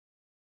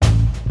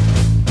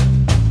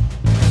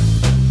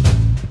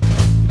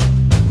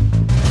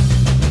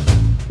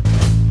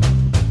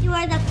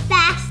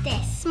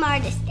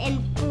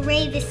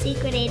say the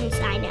secret agents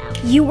I know.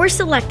 You were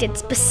selected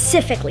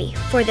specifically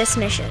for this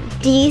mission.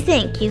 Do you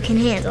think you can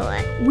handle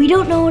it? We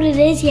don't know what it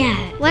is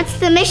yet. What's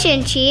the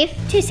mission, Chief?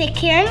 To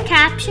secure and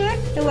capture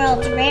the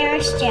world's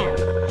rarest gem.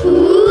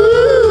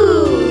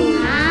 Ooh!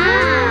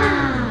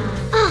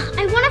 Oh,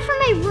 I want it for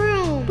my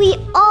room. We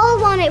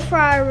all want it for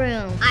our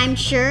room. I'm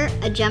sure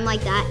a gem like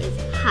that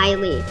is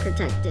highly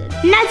protected.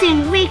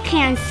 Nothing we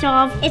can't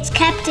solve. It's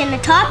kept in a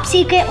top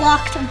secret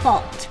locked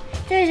vault.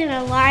 There's an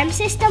alarm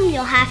system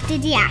you'll have to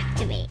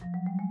deactivate.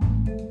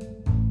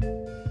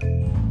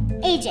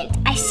 Agent,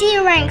 I see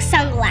you're wearing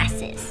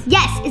sunglasses.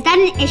 Yes, is that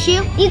an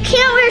issue? You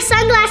can't wear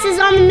sunglasses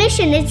on the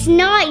mission. It's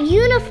not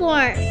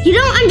uniform. You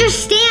don't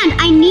understand.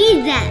 I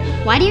need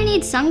them. Why do you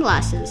need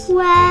sunglasses?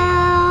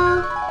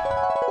 Well...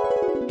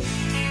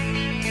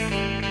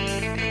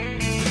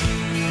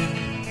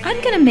 I'm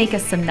gonna make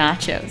us some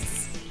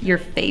nachos. Your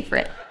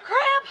favorite.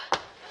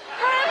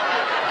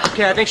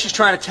 Okay, I think she's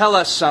trying to tell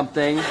us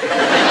something.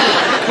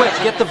 Quick,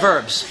 get the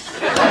verbs.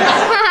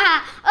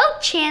 Oh,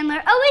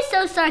 Chandler, always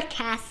so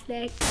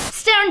sarcastic.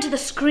 Stare into the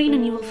screen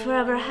and you will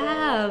forever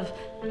have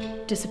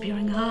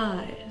disappearing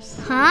eyes.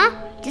 Huh?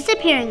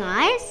 Disappearing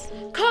eyes?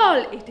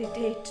 Call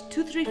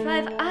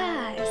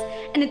 888-235-EYES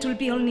and it will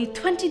be only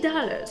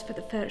 $20 for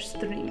the first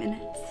 3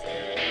 minutes.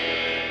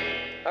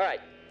 All right.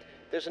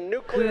 There's a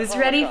nuclear Who's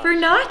ready for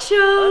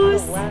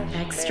nachos?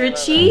 Extra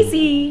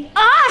cheesy.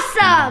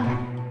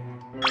 Awesome!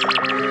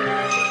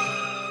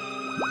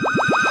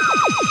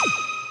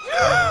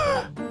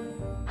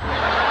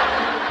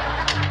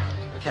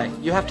 Okay,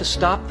 you have to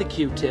stop the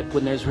Q-tip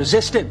when there's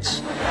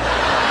resistance.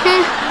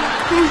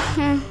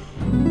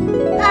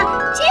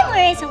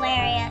 Chandler is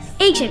hilarious.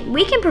 Agent,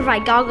 we can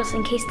provide goggles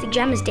in case the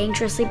gem is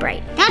dangerously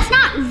bright. That's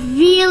not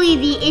really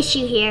the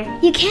issue here.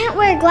 You can't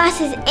wear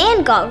glasses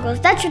and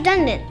goggles. That's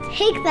redundant.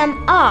 Take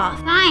them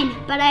off. Fine,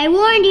 but I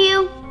warned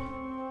you.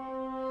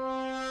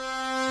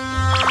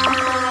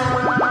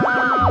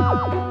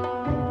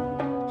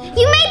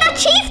 You made the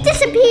chief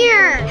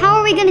disappear! How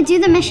are we gonna do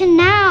the mission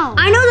now?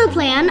 I know the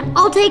plan.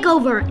 I'll take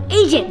over.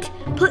 Agent,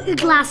 put your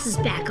glasses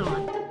back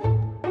on.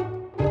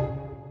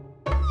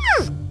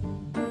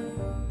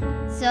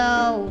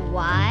 So,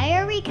 why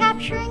are we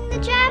capturing the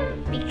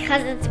gem?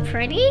 Because it's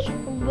pretty?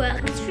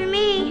 Works for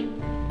me.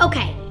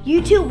 Okay,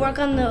 you two work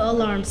on the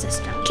alarm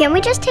system. Can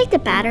we just take the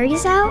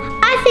batteries out?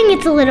 I think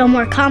it's a little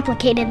more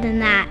complicated than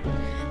that.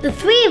 The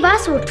three of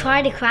us will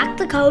try to crack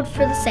the code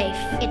for the safe.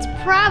 It's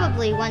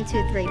probably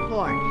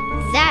 1234.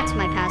 That's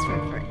my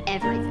password for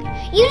everything.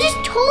 You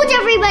just told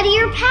everybody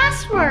your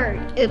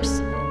password.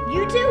 Oops.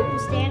 You two will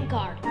stand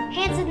guard.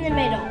 Hands in the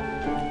middle.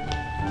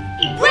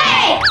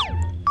 Break!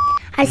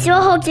 I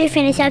still hope to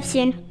finish up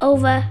soon.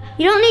 Over.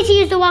 You don't need to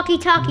use the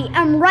walkie-talkie.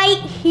 I'm right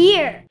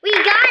here. We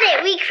got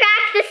it. We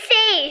cracked the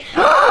safe.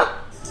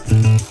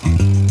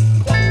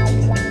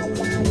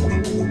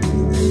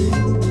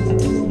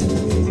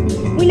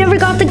 We never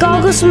got the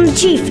goggles from the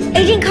chief.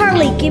 Agent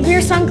Carly, give me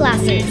your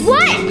sunglasses.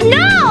 What?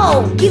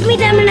 No! Give me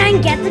them and I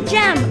can get the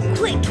gem.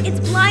 Quick, it's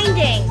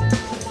blinding.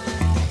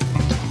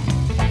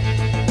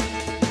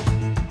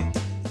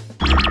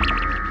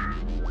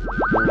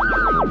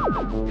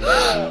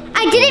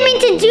 I didn't mean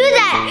to do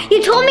that.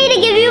 You told me to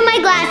give you my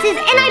glasses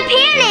and I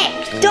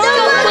panicked. Don't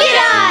look at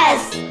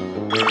us.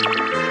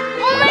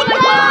 Oh my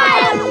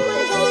God.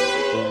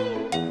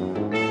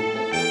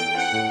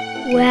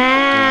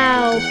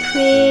 Wow,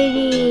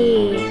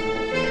 pretty.